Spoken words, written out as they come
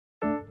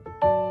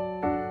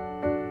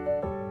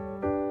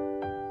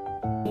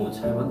너무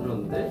잘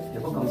만들었는데?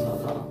 대박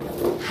감사하다.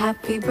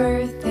 Happy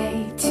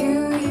birthday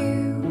to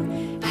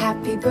you.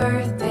 Happy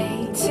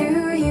birthday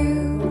to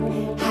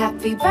you.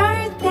 Happy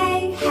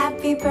birthday,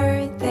 happy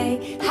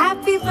birthday,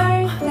 happy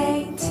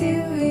birthday to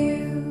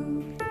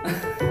you.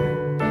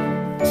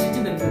 치즈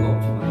냄새가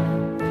엄청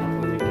많아. 자,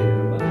 보여드릴게요,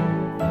 여러분.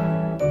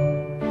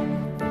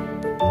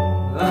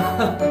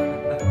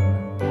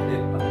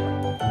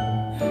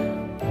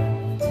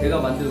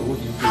 제가 만든 옷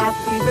입고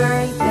Happy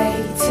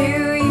birthday to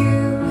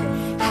you.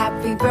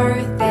 Happy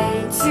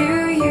birthday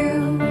to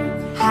you.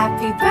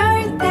 Happy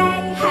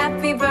birthday,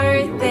 happy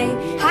birthday,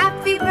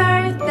 happy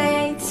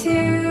birthday to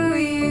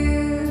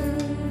you.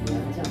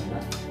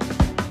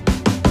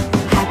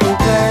 Happy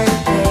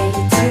birthday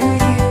to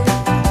you.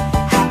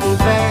 Happy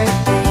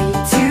birthday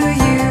to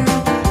you.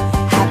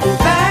 Happy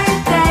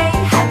birthday,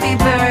 happy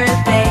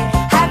birthday,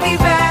 happy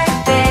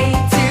birthday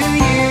to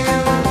you.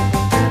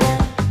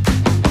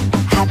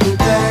 Happy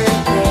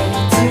birthday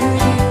to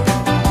you.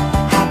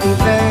 Happy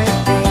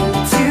birthday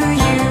to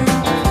you.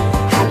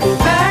 Happy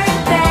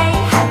birthday,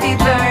 happy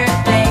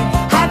birthday,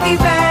 happy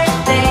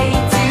birthday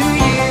to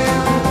you.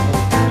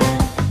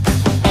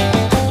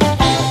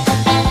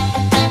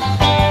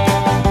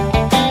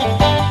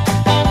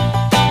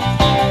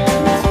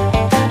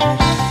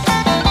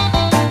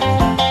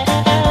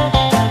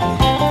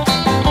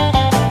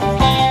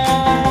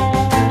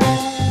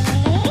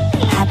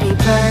 Happy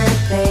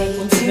birthday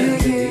to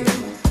you.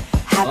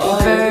 Happy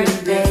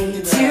birthday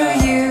to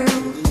you.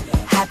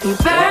 Happy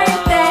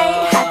birthday,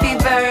 happy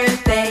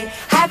birthday,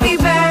 happy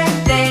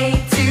birthday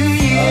to you.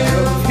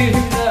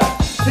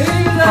 Happy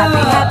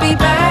birthday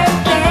to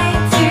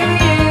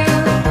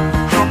you.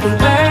 Happy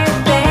birthday to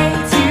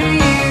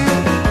you.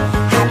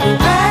 Happy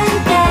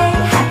birthday,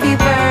 happy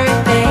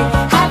birthday,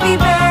 happy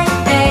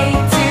birthday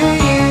to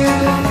you.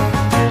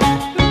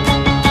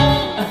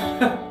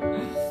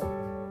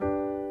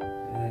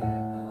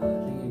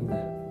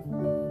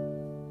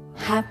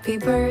 Happy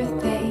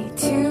birthday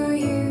to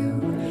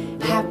you.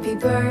 Happy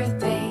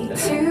birthday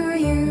to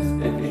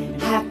you.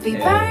 Happy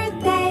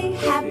birthday,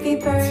 happy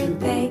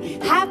birthday,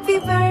 happy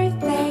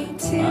birthday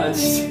to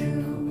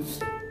you.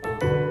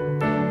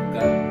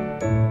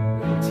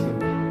 그러니까 지금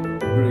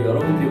물론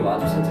여러분들이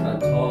와주셨지만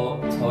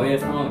저의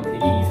상황은 되게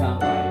이상한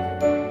거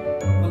알죠?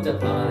 혼자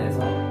방 안에서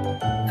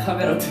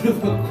카메라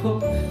틀어놓고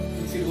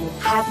붙이고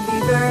Happy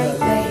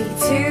birthday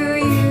to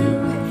you.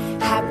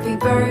 Happy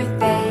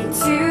birthday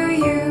to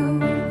you.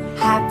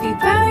 Happy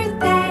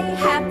birthday,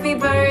 happy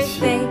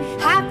birthday,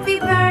 happy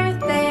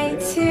birthday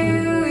to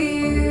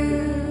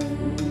you.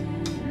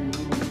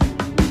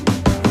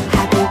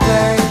 Happy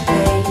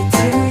birthday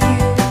to you.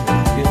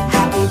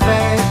 Happy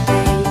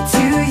birthday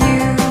to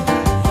you.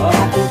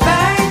 Happy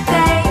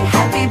birthday,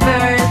 happy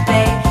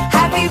birthday,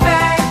 happy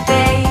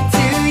birthday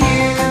to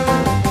you.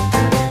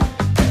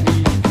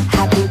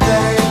 Happy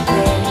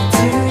birthday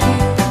to you.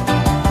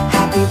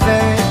 Happy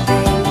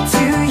birthday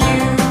to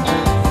you.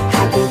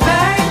 Happy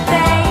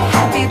birthday,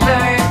 happy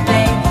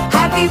birthday,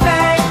 happy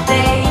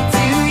birthday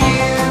to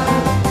you.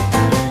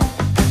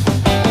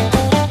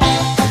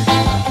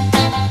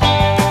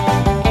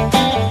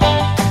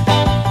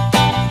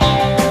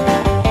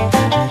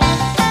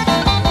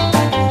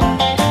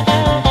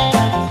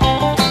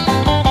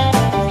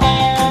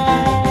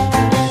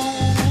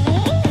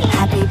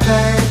 Happy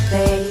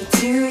birthday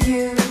to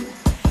you.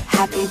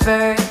 Happy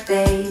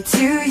birthday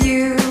to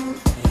you.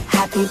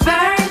 Happy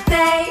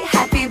birthday,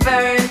 happy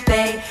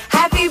birthday,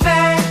 happy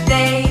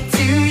birthday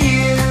to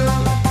you.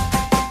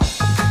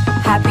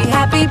 Happy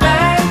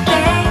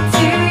birthday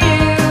to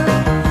you.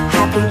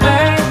 Happy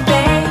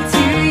birthday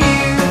to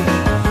you.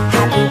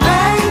 Happy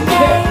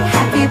birthday,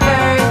 happy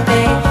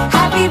birthday,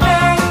 happy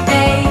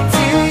birthday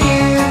to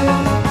you.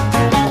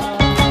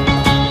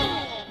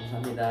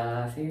 감사합니다.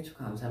 생일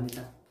축하 감사합니다.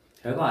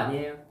 별거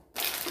아니에요.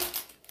 자,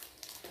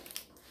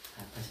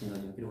 다시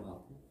넌 여기로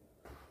가고.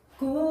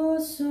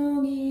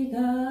 꽃송이가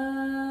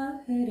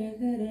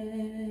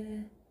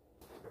흐르흐르.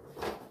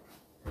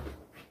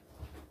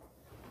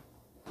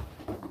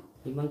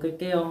 이만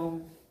끌게요.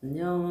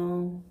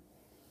 안녕.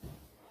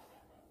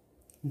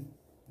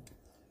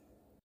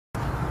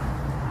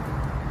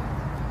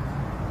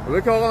 왜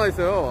이렇게 화가 나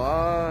있어요?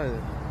 아.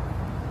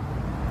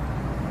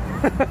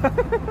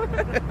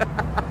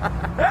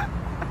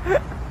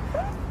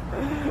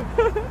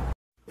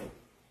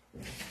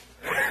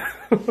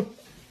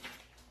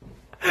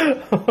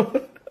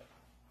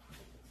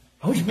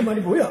 하고 싶은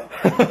말이 뭐야?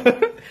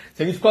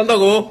 생일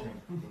축하한다고.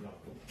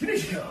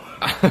 기대시켜.